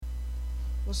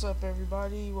What's up,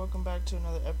 everybody? Welcome back to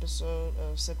another episode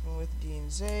of Sipping with D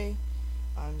and Zay.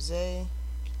 I'm Zay.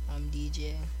 I'm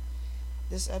DJ.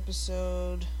 This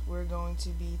episode, we're going to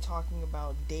be talking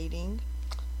about dating.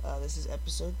 This is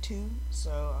episode 2,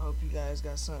 so I hope you guys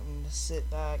got something to sit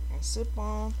back and sip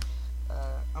on.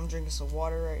 I'm drinking some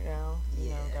water right now.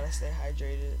 You know, gotta stay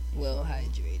hydrated. Well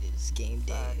hydrated. It's game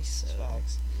day. Facts. So.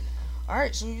 Facts.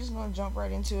 Alright, so we're just gonna jump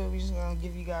right into it. We're just gonna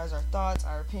give you guys our thoughts,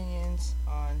 our opinions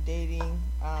on dating,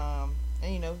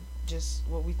 and just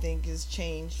what we think has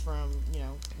changed from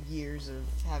years of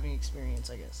having experience,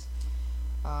 I guess.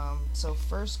 So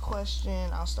first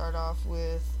question, I'll start off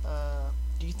with: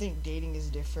 do you think dating is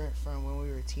different from when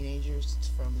we were teenagers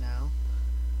from now?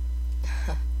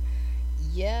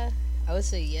 Yeah, I would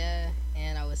say yeah,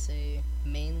 and I would say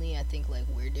mainly I think like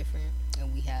we're different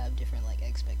and we have different like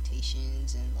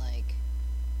expectations and like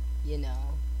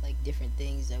like different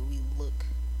things that we look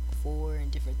for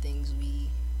and different things we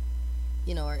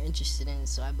are interested in.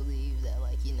 So I believe that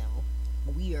like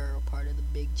we are a part of the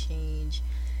big change,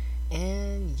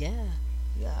 and yeah.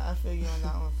 Yeah, I feel you on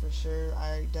that one for sure.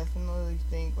 I definitely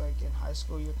think like in high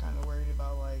school you're kind of worried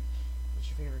about like what's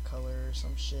your favorite color or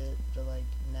some shit, but like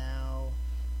now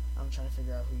I'm trying to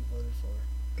figure out who you voted for.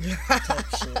 Type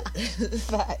shit.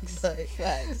 Facts. Like,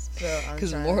 Facts. So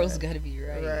Because morals gotta be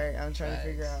right. Right. I'm trying Facts. to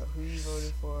figure out who you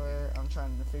voted for. I'm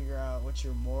trying to figure out what's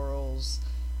your morals.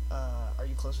 Are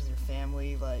you close with your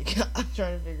family? Like, I'm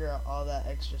trying to figure out all that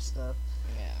extra stuff.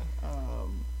 Yeah.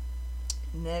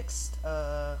 Next,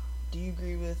 do you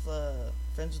agree with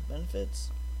friends with benefits?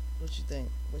 What you think?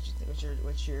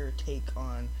 What's your take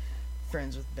on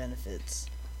friends with benefits?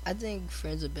 I think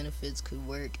friends with benefits could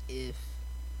work if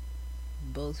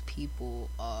both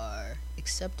people are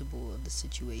acceptable of the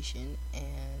situation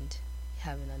and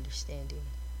have an understanding.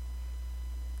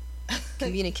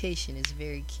 Communication is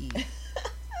very key.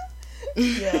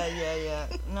 Yeah.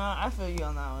 No, I feel you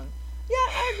on that one. Yeah,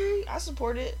 I agree. I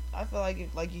support it. I feel like,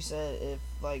 like you said, if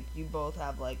like you both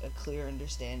have like a clear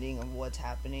understanding of what's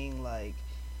happening, like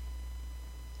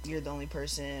you're the only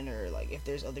person, or like if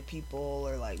there's other people,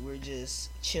 or like we're just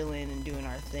chilling and doing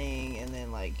our thing, and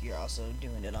then like you're also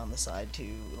doing it on the side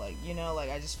too. Like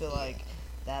like I just feel like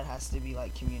that has to be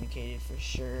like communicated for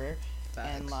sure.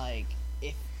 Facts. And like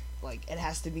if like it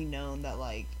has to be known that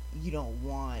like you don't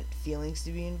want feelings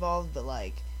to be involved, but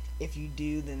like if you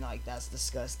do, then like that's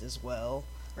discussed as well,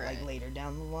 Right. like later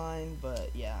down the line. But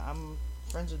yeah, I'm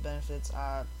friends with benefits.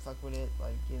 I fuck with it.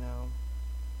 Like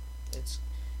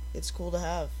it's cool to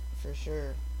have for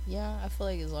sure. Yeah, I feel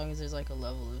like as long as there's like a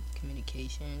level of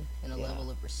communication and a Yeah. level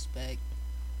of respect,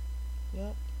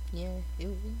 Yep. yeah, it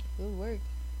would work.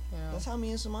 That's how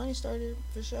me and Samani started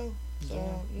for sure. So,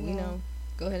 yeah, you know.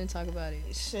 Go ahead and talk about it.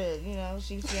 Shit,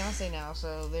 she's fiance now,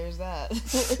 so there's that.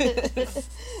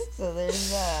 So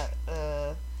there's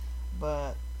that.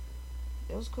 But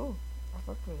it was cool. I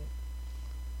fucked with it.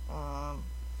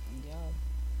 Yeah.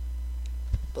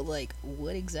 But like,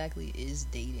 what exactly is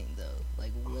dating though?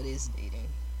 Like, what is dating?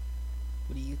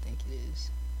 What do you think it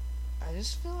is? I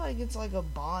just feel like it's like a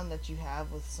bond that you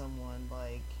have with someone.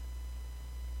 Like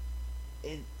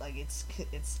it's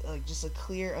like just a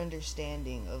clear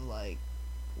understanding of like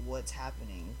what's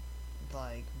happening.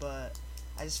 Like, but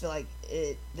I just feel like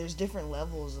there's different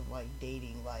levels of like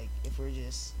dating. Like if we're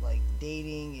just like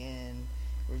dating and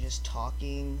we're just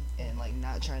talking and like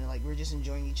not trying to like we're just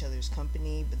enjoying each other's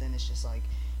company, but then it's just like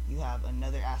you have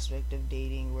another aspect of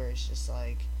dating where it's just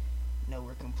like no,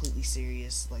 we're completely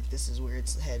serious, like this is where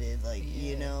it's headed, like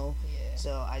Yeah.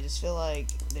 so I just feel like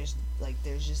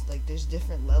there's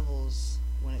different levels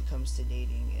when it comes to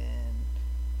dating, and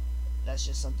that's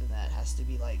just something that has to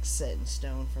be like set in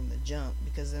stone from the jump,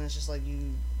 because then it's just like you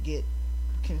get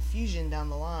confusion down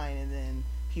the line, and then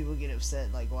people get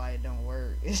upset like why it don't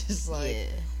work. It's just like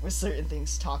were certain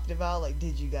things talked about, like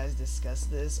did you guys discuss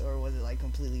this, or was it like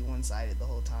completely one-sided the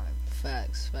whole time?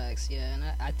 Facts, yeah. And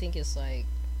I think it's like,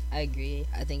 I agree.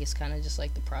 I think it's kind of just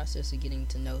like the process of getting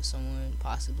to know someone,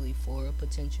 possibly for a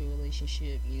potential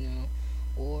relationship,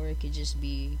 or it could just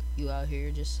be you out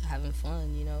here just having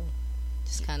fun,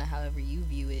 just kind of however you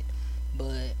view it.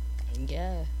 But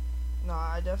yeah, No,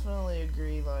 I definitely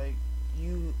agree. Like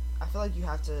I feel like you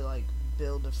have to like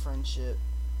build a friendship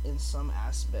in some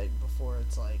aspect before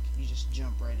it's like you just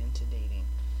jump right into dating.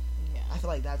 I feel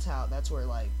like that's where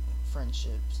like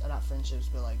friendships, not friendships,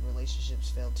 but like relationships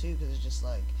fail too, because it's just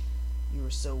like you were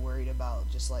so worried about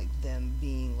just like them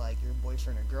being like your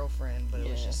boyfriend or girlfriend, but it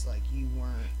was just like you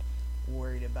weren't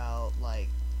worried about like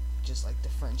just like the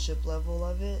friendship level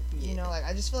of it. Like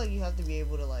I just feel like you have to be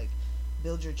able to like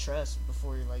build your trust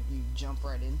before you jump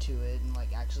right into it and like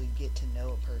actually get to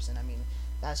know a person. I mean,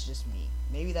 that's just me.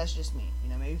 Maybe that's just me. You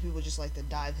know, maybe people just like to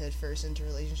dive head first into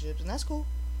relationships, and that's cool.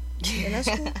 And that's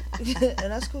cool.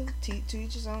 And that's cool. To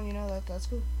each his own. You know, that's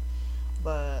cool.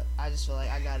 But I just feel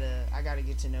like I gotta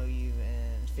get to know you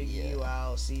and figure you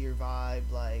out, see your vibe,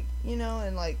 like, you know,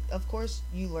 and like of course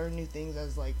you learn new things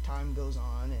as like time goes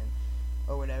on and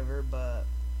or whatever. But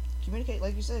communicate,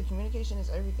 like you said, communication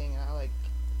is everything, and I like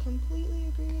completely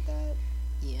agree with that.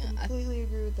 Yeah, completely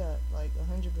agree with that, like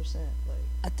 100%. Like,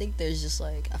 I think there's just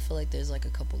like, I feel like there's like a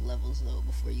couple levels though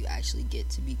before you actually get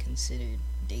to be considered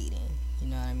dating. You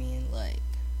know what I mean? Like,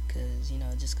 cause you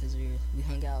know, just cause we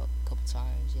hung out a couple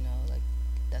times, you know, like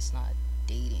that's not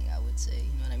dating. I would say,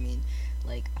 you know what I mean?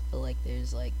 Like, I feel like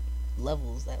there's like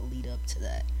levels that lead up to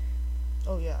that.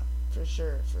 Oh yeah, for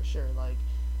sure. Like,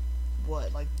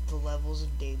 what, like the levels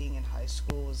of dating in high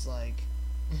school was like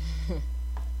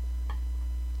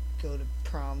go to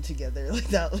prom together. Like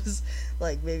that was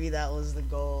like, maybe that was the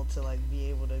goal, to like be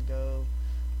able to go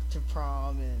to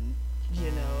prom and,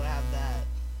 you know, have that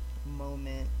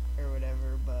moment or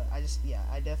whatever. But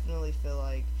I definitely feel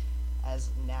like as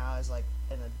like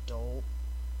an adult,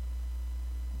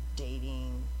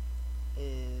 dating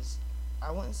is,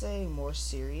 I wouldn't say more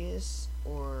serious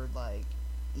or like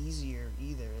easier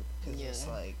either, because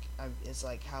it's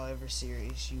like however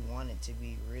serious you want it to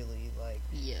be, really. Like,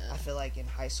 I feel like in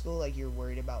high school, like, you're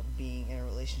worried about being in a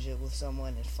relationship with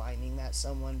someone and finding that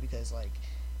someone because like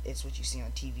it's what you see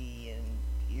on TV and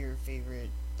your favorite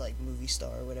like movie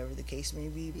star or whatever the case may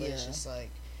be. But it's just like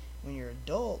when you're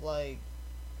adult, like,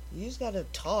 you just gotta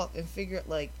talk and figure out,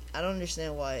 like, I don't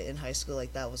understand why in high school,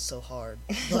 like, that was so hard.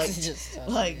 Like,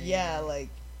 like,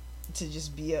 to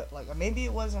just be like, maybe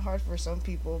it wasn't hard for some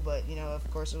people, but, you know, of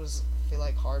course it was, I feel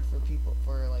like, hard for people,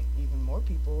 for, like, even more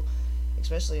people,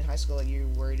 especially in high school. Like, you're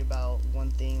worried about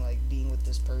one thing, like, being with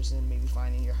this person, maybe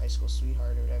finding your high school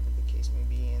sweetheart or whatever the case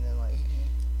may be, and then, like,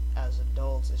 as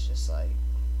adults, it's just, like,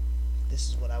 this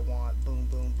is what I want, boom,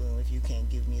 boom, boom, if you can't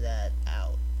give me that,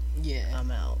 out.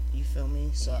 I'm out. You feel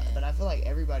me? So, but I feel like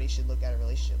everybody should look at a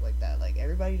relationship like that. Like,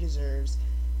 everybody deserves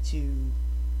to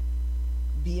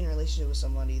be in a relationship with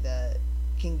somebody that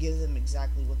can give them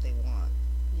exactly what they want.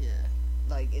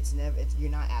 Like,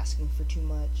 you're not asking for too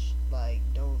much. Like,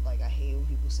 don't, like, I hate when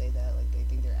people say that. Like, they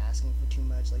think they're asking for too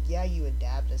much. Like, yeah, you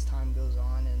adapt as time goes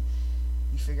on and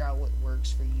you figure out what works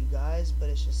for you guys, but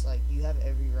it's just like, you have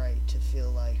every right to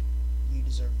feel like you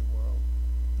deserve the world.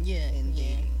 In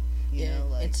dating. You know,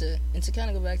 like, and to kind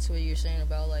of go back to what you're saying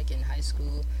about, like, in high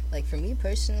school, like, for me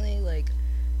personally, like,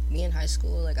 me in high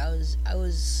school, like, I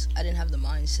didn't have the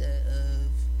mindset of,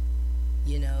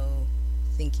 you know,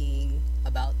 thinking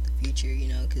about the future, you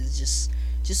know, because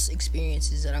just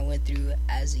experiences that I went through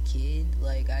as a kid,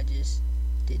 like, I just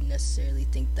didn't necessarily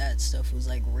think that stuff was,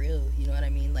 like, real, you know what I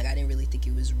mean? Like, I didn't really think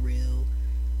it was real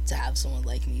to have someone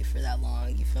like me for that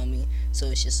long, you feel me? So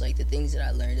it's just, like, the things that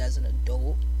I learned as an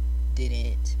adult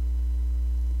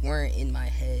weren't in my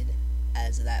head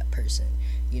as that person,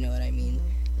 you know what I mean?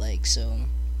 Like, so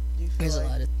there's a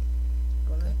lot of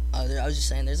I was just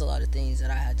saying, there's a lot of things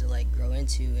that I had to, like, grow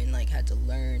into and, like, had to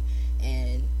learn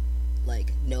and,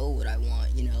 like, know what I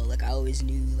want, you know? Like, I always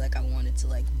knew, like, I wanted to,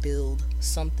 like, build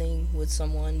something with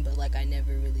someone, but, like, I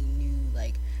never really knew,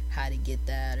 like, how to get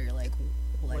that, or, like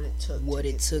what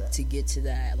it took to get to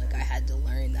that. Like, I had to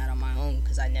learn that on my own,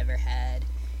 because I never had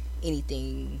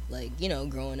anything, like, you know,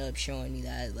 growing up showing me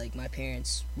that. Like, my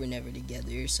parents were never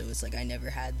together, so it's like I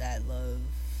never had that love,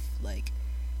 like,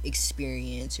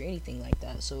 experience or anything like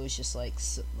that. So it's just like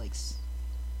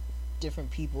different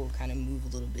people kind of move a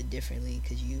little bit differently,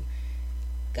 because you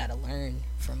gotta learn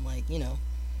from, like, you know,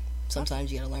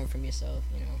 sometimes you gotta learn from yourself,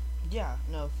 you know. Yeah,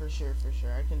 no, for sure.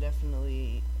 I can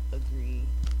definitely agree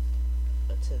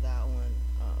to that one.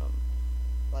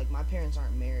 Like, my parents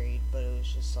aren't married, but it was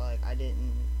just like, I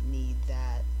didn't need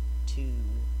that to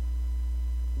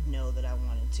know that I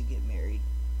wanted to get married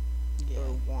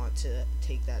or want to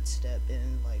take that step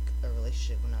in, like, a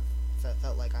relationship when I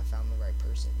felt like I found the right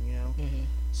person, you know?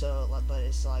 So, like, but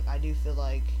it's like, I do feel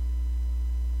like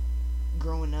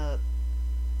growing up,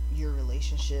 your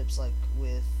relationships, like,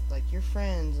 with, like, your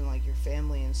friends and, like, your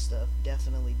family and stuff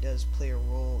definitely does play a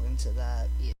role into that.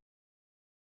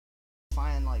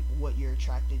 Find, like, what you're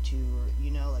attracted to, or,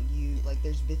 you know, like,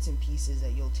 there's bits and pieces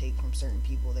that you'll take from certain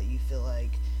people that you feel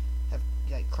like have,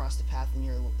 like, crossed the path in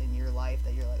your life,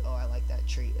 that you're like, oh, I like that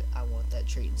trait, I want that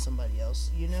trait in somebody else,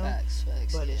 you know? Facts,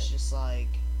 but it's just like,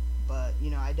 but,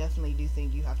 you know, I definitely do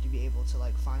think you have to be able to,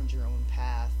 like, find your own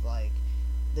path. Like,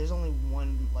 there's only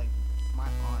one, like, my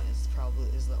aunt is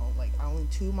the only, like, only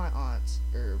two of my aunts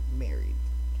are married.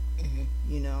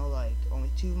 You know, like, only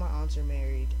two of my aunts are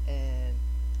married, and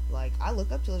like I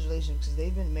look up to those relationships because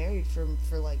they've been married for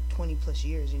like 20 plus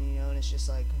years, and and it's just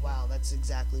like, wow, that's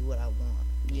exactly what I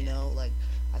want. Like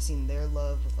I've seen their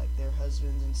love with like their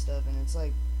husbands and stuff, and it's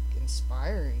like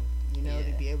inspiring,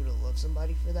 to be able to love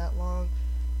somebody for that long.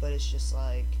 But it's just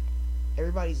like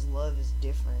everybody's love is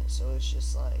different, so it's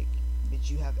just like, but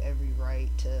you have every right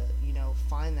to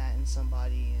find that in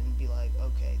somebody and be like,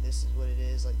 okay, this is what it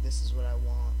is, like this is what I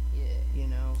want.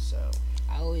 So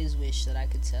I always wish that I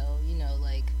could tell,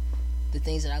 like the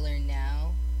things that I learned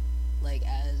now, like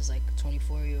as like a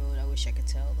 24-year-old, I wish I could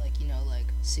tell, like, like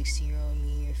 16-year-old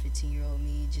me or 15-year-old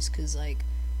me, just because like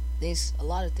a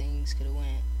lot of things could have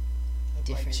went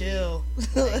differently. Like, chill.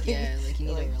 Like, yeah, like you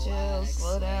need to relax. Chill,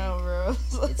 slow down, bro.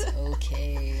 It's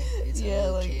okay. It's okay.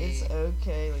 Like it's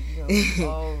okay. Like you're gonna be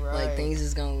all right. Like things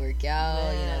is gonna work out.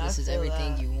 Man, this is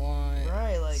everything you want.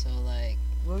 Right. Like so. Like,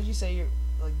 what would you say?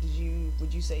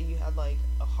 Would you say you had like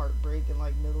a heartbreak in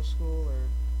like middle school, or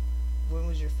when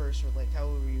was your first? Like, how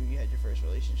old were you when you had your first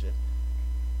relationship?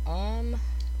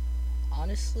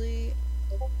 Honestly,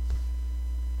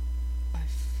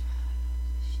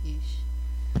 sheesh.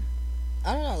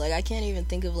 I don't know, like, I can't even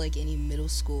think of, like, any middle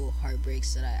school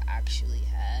heartbreaks that I actually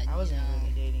had, I wasn't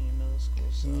really dating in middle school,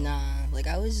 so... Nah, like,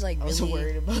 I was, like, really... I was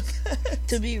worried about that.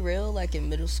 To be real, like, in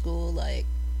middle school, like,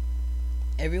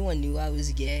 everyone knew I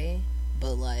was gay,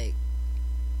 but, like,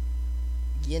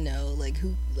 like,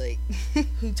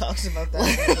 who talks about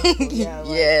that?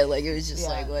 Yeah, like, it was just,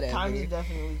 like, whatever. Times have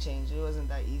definitely changed. It wasn't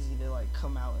that easy to, like,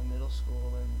 come out in middle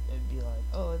school and be like,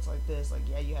 oh, it's like this. Like,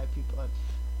 yeah, you had people, like...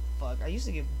 Fuck, I used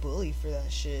to get bullied for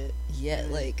that shit. Yeah,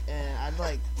 and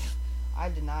I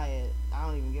deny it. I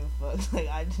don't even give a fuck. Like,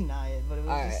 I deny it, but it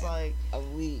was just like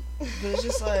I'm weak. But it's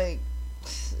just like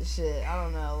shit. I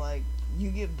don't know. Like, you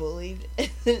get bullied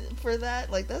for that.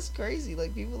 Like, that's crazy.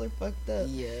 Like, people are fucked up.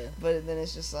 Yeah. But then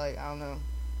it's just like, I don't know.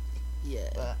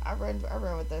 Yeah. But I ran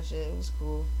with that shit. It was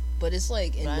cool. But it's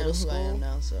like in middle school. I am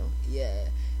now, so yeah.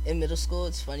 In middle school,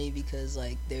 it's funny because,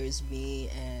 like, there's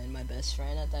me and my best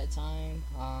friend at that time.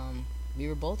 We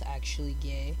were both actually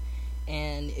gay,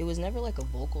 and it was never, like, a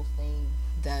vocal thing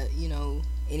that,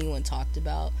 anyone talked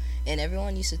about. And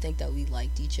everyone used to think that we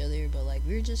liked each other, but, like,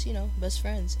 we were just, best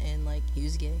friends. And, like, he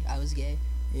was gay, I was gay.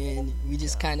 And we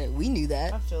just kind of, we knew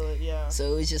that. I feel it, yeah.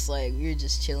 So it was just, like, we were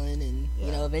just chilling, and,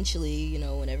 eventually,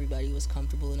 when everybody was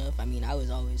comfortable enough, I mean, I was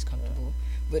always comfortable.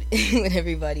 But when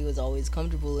everybody was always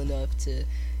comfortable enough to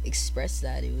express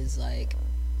that, it was like,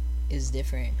 it's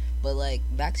different. But like,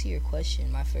 back to your question,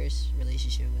 my first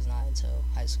relationship was not until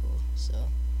high school, so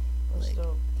that's like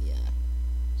dope. Yeah,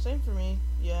 same for me.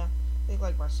 Yeah, I think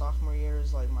like my sophomore year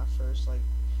is like my first, like,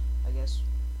 I guess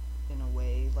in a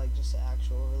way, like just an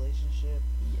actual relationship.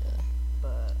 Yeah,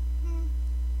 but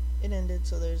it ended,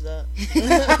 so there's that.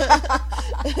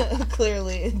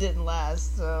 Clearly it didn't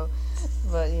last, so,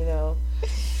 but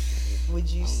what would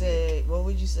you say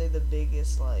the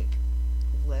biggest, like,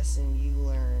 lesson you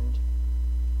learned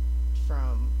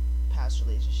from past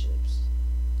relationships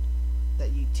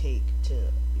that you take to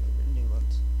your new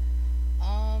ones?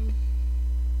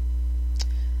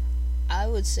 I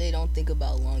would say don't think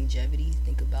about longevity,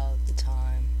 think about the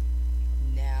time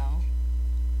now.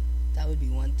 That would be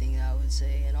one thing I would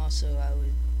say. And also I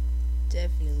would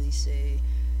definitely say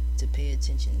to pay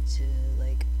attention to,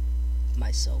 like,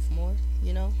 myself more,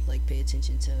 like, pay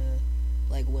attention to,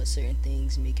 like, what certain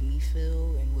things make me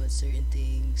feel and what certain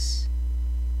things,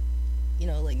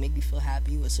 like, make me feel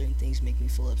happy, what certain things make me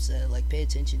feel upset. Like, pay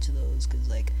attention to those, because,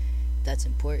 like, that's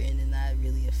important, and that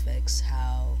really affects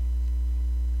how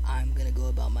I'm gonna go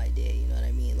about my day, you know what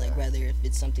I mean? Like, whether if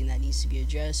it's something that needs to be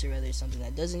addressed or whether it's something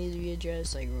that doesn't need to be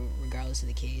addressed, like, regardless of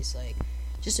the case, like,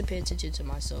 just to pay attention to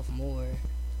myself more,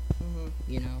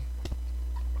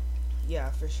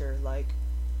 Yeah, for sure. Like,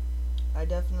 I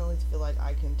definitely feel like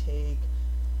I can take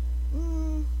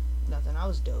nothing. I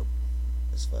was dope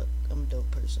as fuck. I'm a dope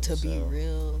person. To be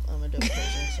real, I'm a dope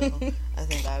person, so I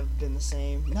think I've been the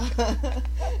same.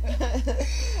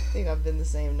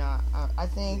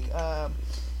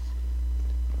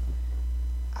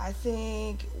 I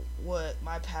think what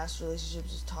my past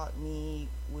relationships has taught me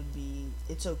would be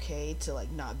it's okay to,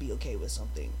 like, not be okay with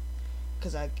something,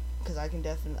 because I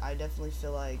definitely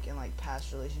feel like in, like,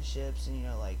 past relationships and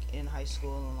like in high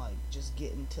school and, like, just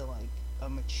get into, like, a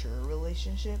mature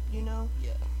relationship,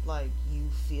 like, you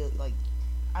feel like,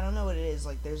 I don't know what it is,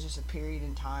 like, there's just a period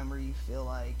in time where you feel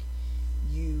like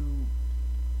you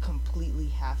completely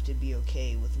have to be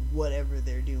okay with whatever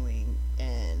they're doing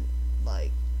and,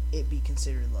 like, it be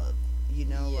considered love,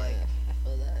 like, I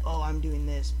feel that. Oh, I'm doing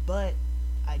this, but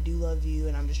I do love you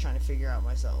and I'm just trying to figure out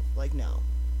myself. Like, no,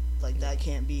 Like, Yeah. that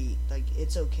can't be, like,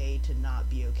 it's okay to not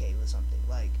be okay with something.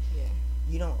 Like, Yeah.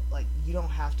 you don't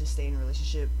have to stay in a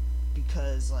relationship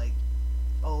because, like,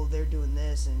 oh, they're doing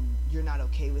this and you're not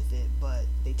okay with it, but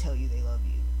they tell you they love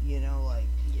you. You know, like,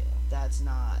 Yeah. that's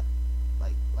not,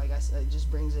 like I said, it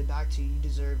just brings it back to, you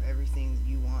deserve everything that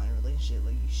you want in a relationship.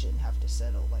 Like, you shouldn't have to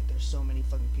settle. Like, there's so many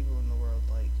fucking people in the world.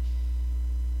 Like,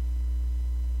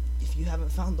 if you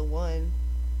haven't found the one,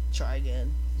 try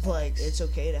again. Like, Facts. it's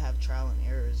okay to have trial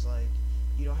and errors. Like,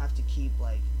 you don't have to keep,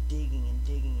 like, digging and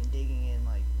digging and digging and,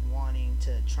 like, wanting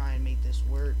to try and make this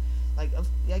work. Like,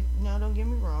 no, don't get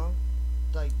me wrong.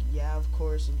 Like, yeah, of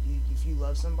course, if you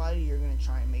love somebody, you're gonna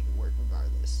try and make it work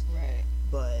regardless. Right.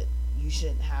 But you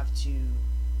shouldn't have to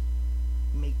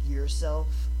make yourself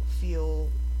feel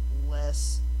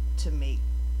less to make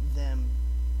them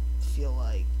feel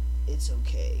like it's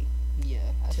okay Yeah.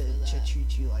 I to feel that.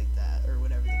 treat you like that, or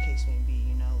whatever the case may be.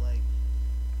 You know, like,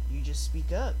 you just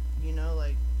speak up. You know,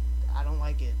 like, I don't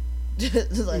like it.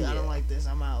 Like, I Yeah. don't like this,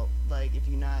 I'm out. Like, if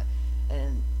you're not,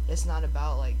 and it's not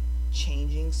about, like,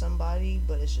 changing somebody,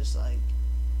 but it's just like,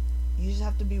 you just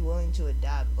have to be willing to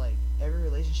adapt. Like, every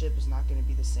relationship is not going to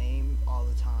be the same all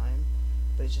the time,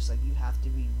 but it's just like, you have to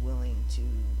be willing to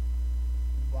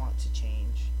want to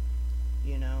change,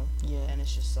 you know? Yeah. And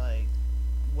it's just like,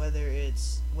 whether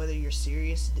you're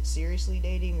seriously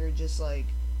dating, or just like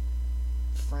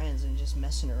friends and just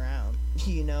messing around,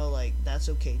 you know, like, that's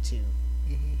okay too.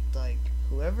 Mm-hmm. Like,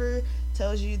 whoever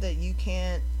tells you that you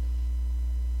can't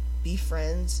be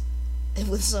friends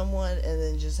with someone and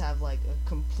then just have, like, a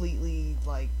completely,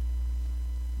 like,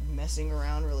 messing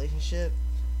around relationship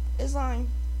is lying.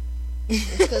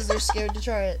 It's because they're scared to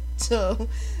try it. So,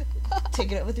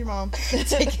 take it up with your mom.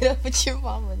 Take it up with your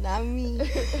mama, not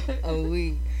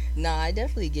me. Nah, I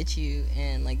definitely get you,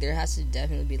 and, like, there has to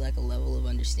definitely be, like, a level of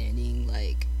understanding,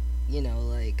 like, you know,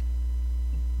 like,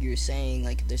 you're saying,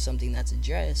 like, if there's something that's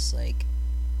addressed, like,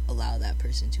 allow that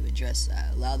person to address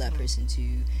that, allow that person to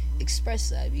express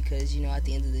that, because, you know, at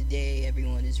the end of the day,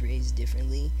 everyone is raised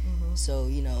differently. So,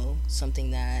 you know,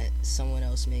 something that someone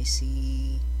else may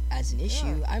see as an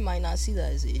issue, I might not see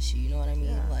that as an issue, you know what I mean?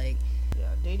 Yeah. Like, Yeah,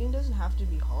 dating doesn't have to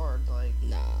be hard. Like,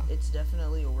 nah. it's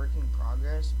definitely a work in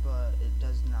progress, but it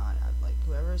does not have, like,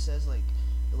 whoever says, like,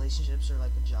 relationships are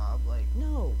like a job, like,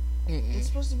 no. Mm-mm. It's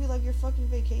supposed to be like your fucking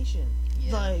vacation.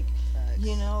 Yeah, Like, facts.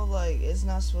 you know, like, it's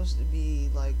not supposed to be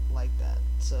like that.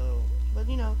 So, but,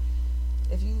 you know,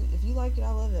 if you like it,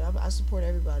 I love it. I support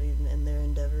everybody in their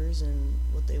endeavors and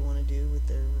what they want to do with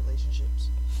their relationships.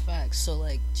 Facts. So,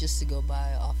 like, just to go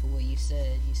by off of what you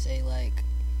said, you say, like,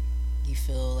 you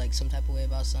feel like some type of way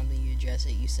about something, you address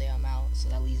it, you say I'm out. So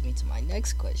that leads me to my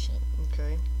next question.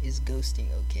 Okay. Is ghosting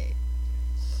okay?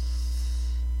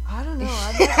 I don't know.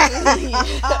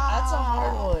 That's a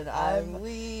hard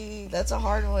one. That's a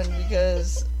hard one,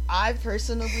 because I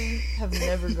personally have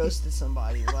never ghosted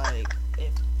somebody. Like,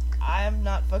 if I'm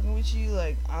not fucking with you,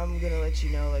 like, I'm gonna let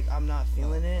you know, like, I'm not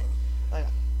feeling it. Like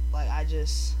I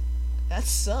just, that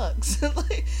sucks.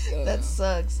 Like, that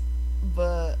sucks.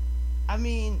 But I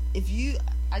mean,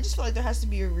 I just feel like there has to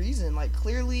be a reason. Like,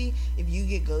 clearly, if you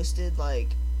get ghosted, like,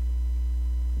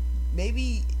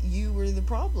 maybe you were the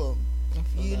problem.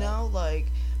 You know, like,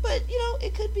 but, you know,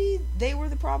 it could be they were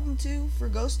the problem too for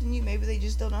ghosting you. Maybe they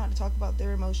just don't know how to talk about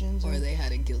their emotions, or they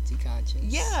had a guilty conscience.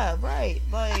 Yeah, right.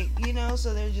 Like, you know,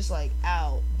 so they're just like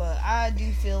out. But I do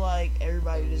feel like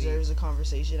everybody deserves a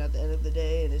conversation at the end of the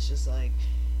day, and it's just like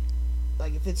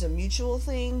if it's a mutual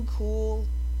thing, cool.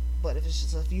 But if it's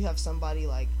just, if you have somebody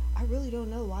like, I really don't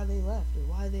know why they left or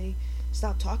why they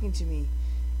stopped talking to me,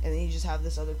 and then you just have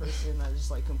this other person that just,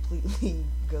 like, completely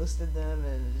ghosted them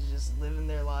and is just living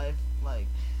their life, like,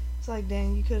 it's like,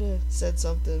 dang, you could have said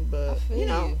something. But, you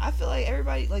know, I feel like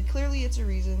everybody, like, clearly it's a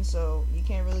reason, so you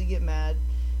can't really get mad.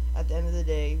 At the end of the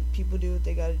day, people do what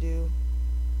they gotta do,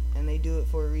 and they do it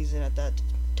for a reason at that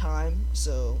time,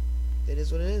 so it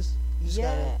is what it is. You just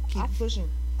gotta keep pushing.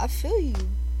 I feel you.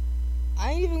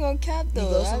 I ain't even gonna cap,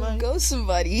 though. I ghost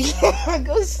somebody. I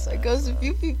ghost a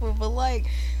few people, but, like,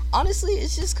 honestly,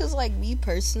 it's just because, like, me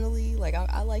personally, like,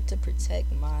 I like to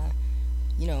protect my,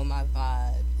 you know, my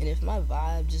vibe. And if my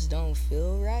vibe just don't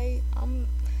feel right,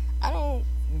 I don't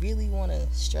really want to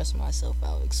stress myself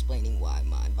out explaining why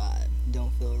my vibe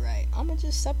don't feel right. I'm gonna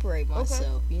just separate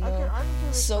myself, you know? I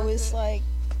can so it's it. Like,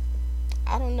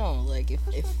 I don't know, like,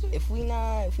 if we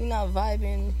not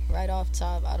vibing right off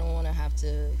top, I don't want to have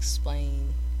to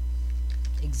explain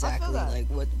exactly, like,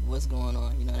 what's going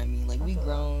on, you know what I mean? Like, we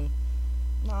grown.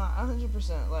 Nah,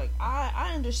 100%. Like,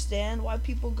 I understand why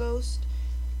people ghost,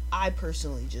 I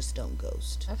personally just don't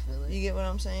ghost. I feel it. You get what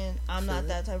I'm saying? I'm not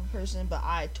that type of person, but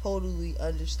I totally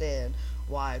understand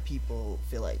why people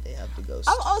feel like they have to ghost.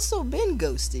 I've also been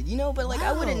ghosted, you know, but like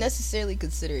I wouldn't necessarily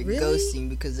consider it Really? ghosting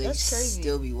because they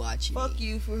still be watching Fuck me.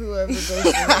 you for whoever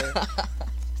ghosted her.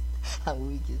 I'm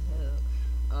weak as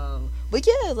hell. But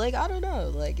yeah, like I don't know,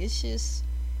 like it just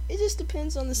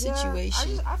depends on the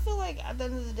situation. I feel like at the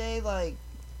end of the day, like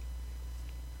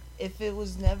if it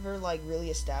was never like really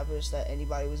established that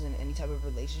anybody was in any type of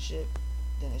relationship,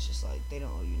 then it's just like they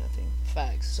don't owe you nothing.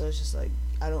 Facts. So it's just like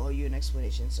I don't owe you an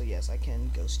explanation. So yes, I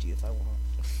can ghost you if I want.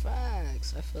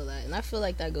 Facts. I feel that, and I feel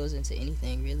like that goes into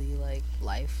anything really, like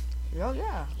life. Oh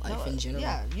yeah, life in general.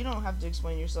 Yeah, you don't have to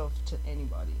explain yourself to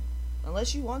anybody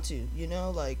unless you want to. You know,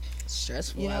 like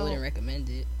stressful. I wouldn't recommend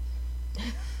it.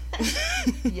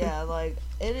 Yeah, like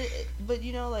it. But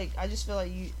you know, like I just feel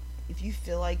like if you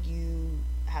feel like you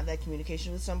have that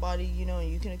communication with somebody, you know, and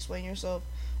you can explain yourself,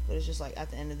 but it's just like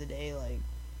at the end of the day, like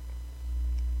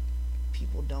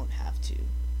people don't have to,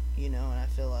 you know, and I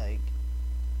feel like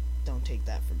don't take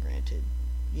that for granted,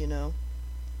 you know.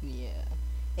 Yeah,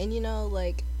 and you know,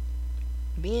 like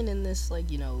being in this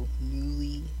like, you know,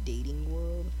 newly dating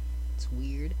world, it's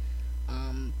weird.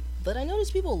 But I notice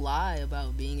people lie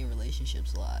about being in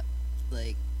relationships a lot.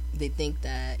 Like they think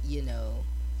that, you know,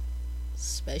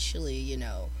 especially, you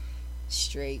know,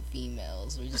 straight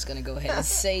females, we're just gonna go ahead and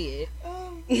say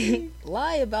it,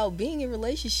 lie about being in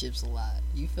relationships a lot.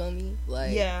 You feel me?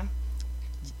 Like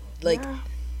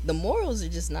the morals are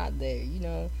just not there, you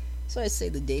know. So I say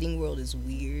the dating world is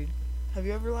weird. Have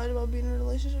you ever lied about being in a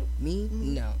relationship? Me?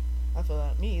 Mm-hmm. No. I feel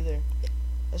that. Me either.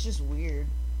 That's just weird.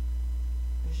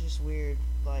 It's just weird.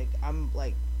 Like I'm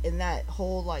like in that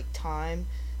whole like time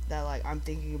that like I'm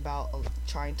thinking about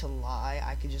trying to lie,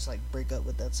 I could just like break up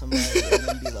with that somebody and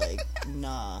then be like,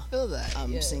 nah, feel that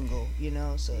I'm single, you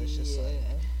know. So it's just like,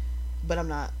 but I'm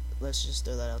not. Let's just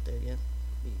throw that out there again.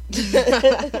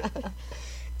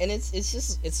 And it's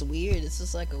weird. It's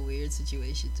just like a weird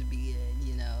situation to be in,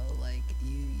 you know. Like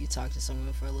you talk to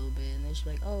someone for a little bit and then she's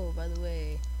like, oh, by the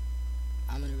way,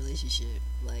 I'm in a relationship.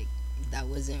 Like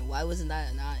why wasn't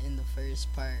that not in the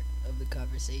first part of the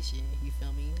conversation? You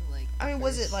feel me? Like I mean,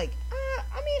 was it like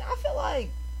I mean, I feel like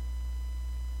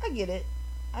I get it.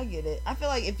 I feel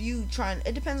like if you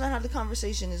it depends on how the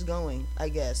conversation is going, I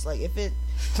guess. Like if it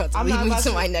I'm leading me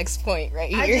to my next point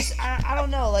right here. I don't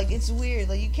know, like it's weird.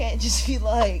 Like you can't just be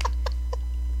like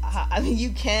I mean, you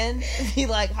can be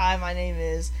like, hi, my name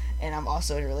is, and I'm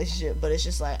also in a relationship, but it's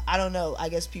just like, I don't know, I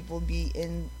guess people be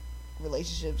in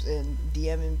relationships and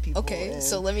DMing people. Okay,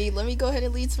 so let me go ahead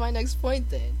and lead to my next point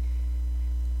then.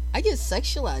 I get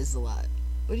sexualized a lot.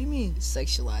 What do you mean?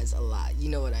 Sexualized a lot. You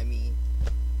know what I mean.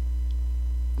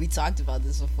 We talked about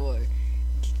this before.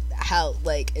 How,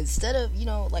 like, instead of, you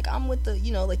know, like, I'm with the,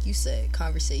 you know, like you said,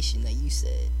 conversation that you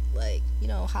said. Like, you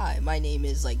know, hi, my name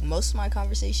is, like, most of my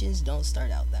conversations don't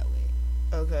start out that way.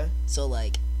 Okay. So,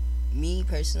 like, me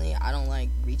personally, I don't like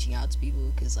reaching out to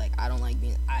people because, like, I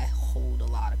I hold a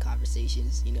lot of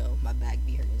conversations, you know, my back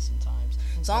be hurting sometimes.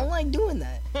 Okay. So I don't like doing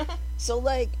that. So,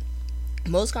 like,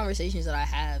 most conversations that I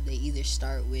have, they either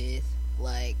start with,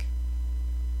 like,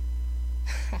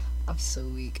 I'm so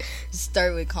weak.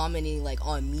 Start with commenting, like,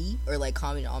 on me, or, like,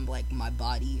 commenting on, like, my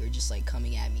body, or just, like,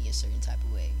 coming at me a certain type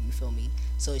of way. You feel me?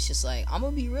 So it's just, like, I'm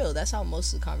gonna be real. That's how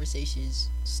most of the conversations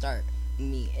start with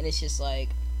me. And it's just, like,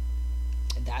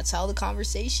 that's how the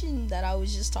conversation that I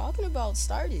was just talking about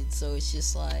started. So it's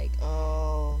just, like...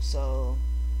 Oh, so...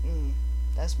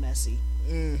 that's messy.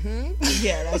 Mm-hmm.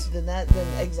 Yeah, then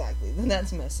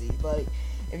that's messy. Like,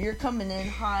 if you're coming in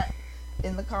hot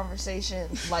in the conversation,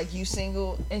 like you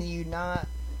single and you not,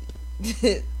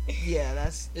 yeah,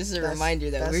 this is a reminder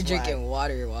that we're drinking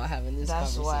water while having this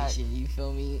conversation. Whack. You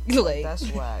feel me? Like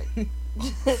that's whack.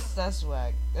 That's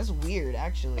whack. That's weird,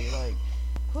 actually. Like,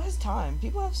 who has time?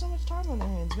 People have so much time on their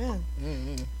hands, man.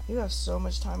 Mm-hmm. You have so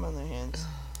much time on their hands,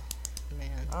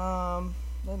 man.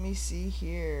 Let me see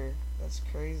here. That's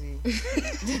crazy.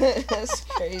 That's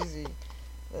crazy.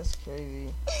 That's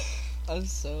crazy. I'm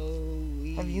so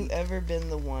weak. Have you ever been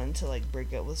the one to like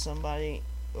break up with somebody,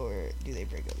 or do they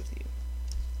break up with you?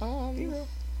 Be real.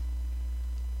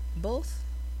 Both.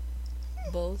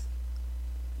 But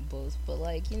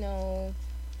like, you know,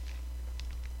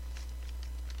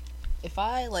 if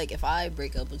I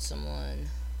break up with someone,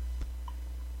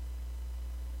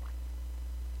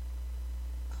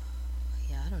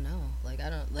 I don't know.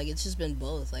 Like, it's just been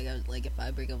both. Like, if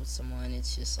I break up with someone,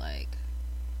 it's just like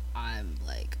I'm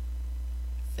like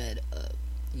fed up.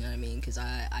 You know what I mean? Because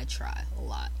I try a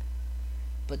lot,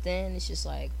 but then it's just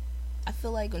like I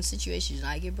feel like when situations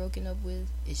I get broken up with,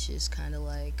 it's just kind of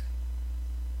like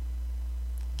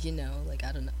you know, like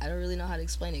I don't really know how to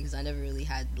explain it because I never really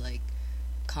had like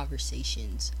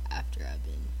conversations after I've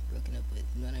been broken up with.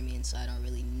 You know what I mean? So I don't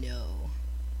really know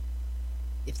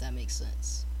if that makes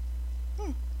sense.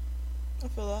 I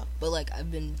feel that. But like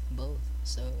I've been both,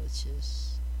 so it's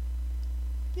just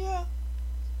yeah.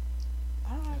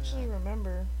 I don't actually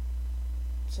remember.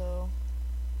 So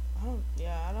I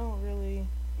don't really.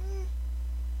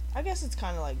 I guess it's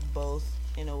kind of like both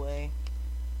in a way.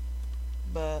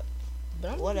 But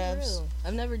I'm whatevs.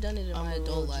 I've never done it in my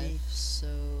adult life, so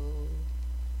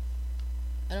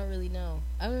I don't really know.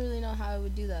 I don't really know how I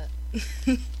would do that.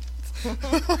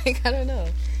 Like I don't know.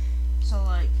 So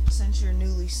like, since you're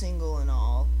newly single and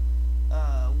all,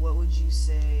 what would you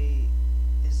say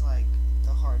is like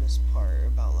the hardest part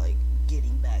about like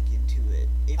getting back into it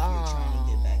if you're trying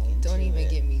to get back into it? Don't even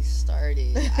get me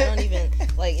started. I don't even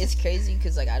like. It's crazy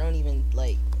because like I don't even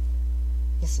like.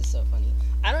 This is so funny.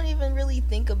 I don't even really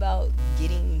think about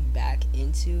getting back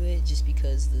into it just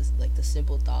because this like the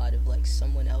simple thought of like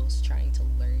someone else trying to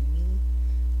learn me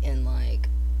and like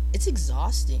it's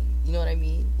exhausting. You know what I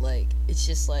mean? Like it's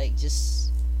just like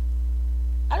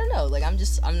I don't know. Like I'm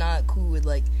not cool with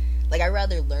like I'd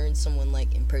rather learn someone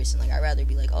like in person. Like I'd rather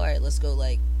be like, all right, let's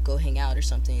go hang out or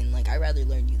something. Like I'd rather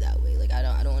learn you that way. Like I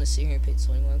don't want to sit here and pick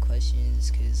 21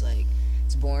 questions because like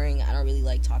it's boring. I don't really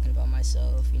like talking about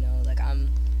myself. You know, like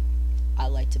I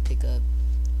like to pick up.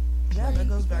 Yeah, that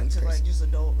goes back to like just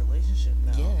adult relationship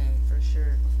now. Yeah, for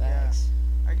sure. Facts.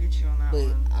 Yeah, I get you on that one.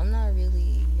 But I'm not.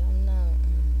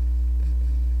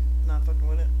 Not fucking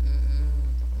with it.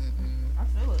 I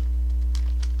feel it.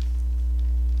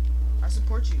 I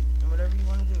support you in whatever you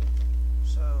want to do.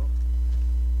 So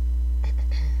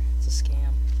it's a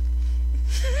scam.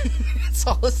 It's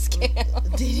all a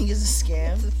scam. Dating is a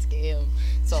scam. It's a scam.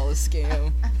 It's all a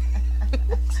scam.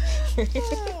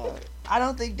 I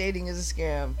don't think dating is a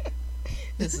scam.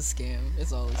 It's a scam.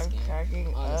 It's all a scam. I'm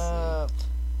cracking up.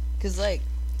 Cause like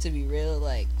to be real,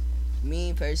 like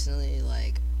me personally,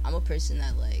 like I'm a person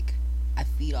that like I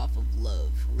feed off of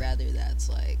love. Rather that's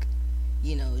like,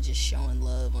 you know, just showing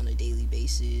love on a daily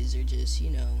basis or just, you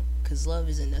know, cause love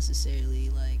isn't necessarily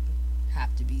like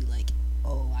have to be like,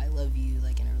 oh, I love you,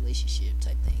 like in a relationship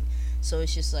type thing. So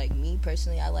it's just like me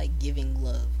personally, I like giving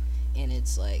love, and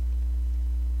it's like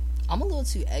I'm a little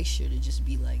too extra to just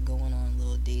be like going on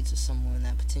little dates with someone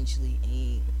that potentially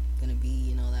ain't gonna be,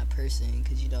 you know, that person.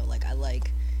 Cause you know, like I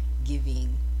like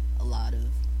giving a lot of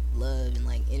love and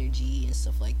like energy and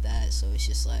stuff like that. So it's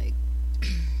just like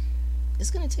it's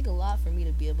gonna take a lot for me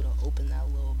to be able to open that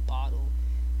little bottle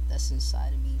that's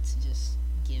inside of me to just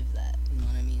give that. You know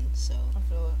what I mean? So I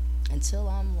feel it. Until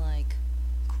I'm like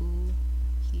cool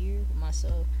here with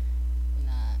myself,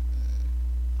 nah.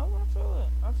 Oh, I feel it.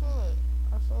 I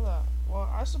feel that. Well,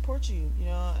 I support you, you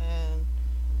know, and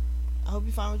I hope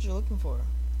you find what you're looking for.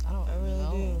 I really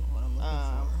do. What I'm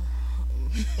looking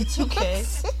for. It's okay.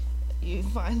 You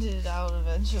find it out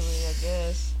eventually, I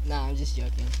guess. Nah, I'm just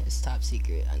joking. It's top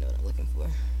secret. I know what I'm looking for.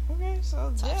 Okay,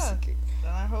 so top secret.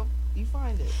 Then I hope you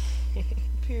find it.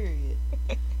 Period.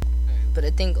 But I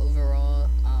think overall,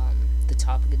 the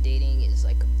topic of dating is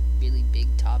like a really big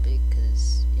topic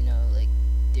because, you know, like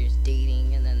there's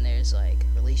dating and then there's like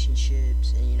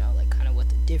relationships and, you know, like kind of what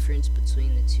the difference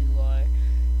between the two are.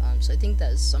 So I think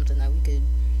that's something that we could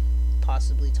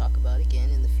possibly talk about again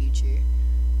in the future.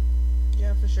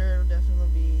 Yeah, for sure. It'll definitely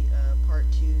be part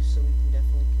 2, so we can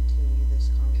definitely continue this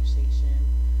conversation.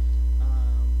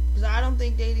 Because I don't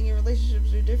think dating and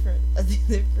relationships are different. I think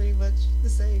they're pretty much the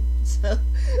same. So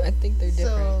I think they're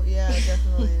different. So yeah,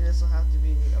 definitely this will have to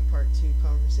be a part 2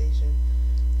 conversation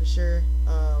for sure.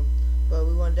 But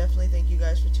we want to definitely thank you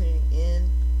guys for tuning in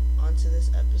onto this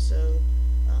episode.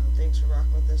 Thanks for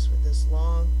rocking with us for this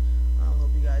long. Hope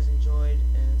you guys enjoyed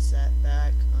and sat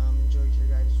back, enjoyed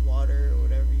your guys' water or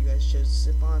whatever you guys chose to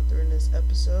sip on during this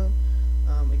episode.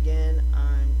 Again,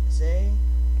 I'm Zay.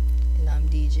 And I'm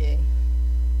DJ.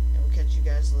 And we'll catch you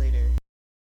guys later.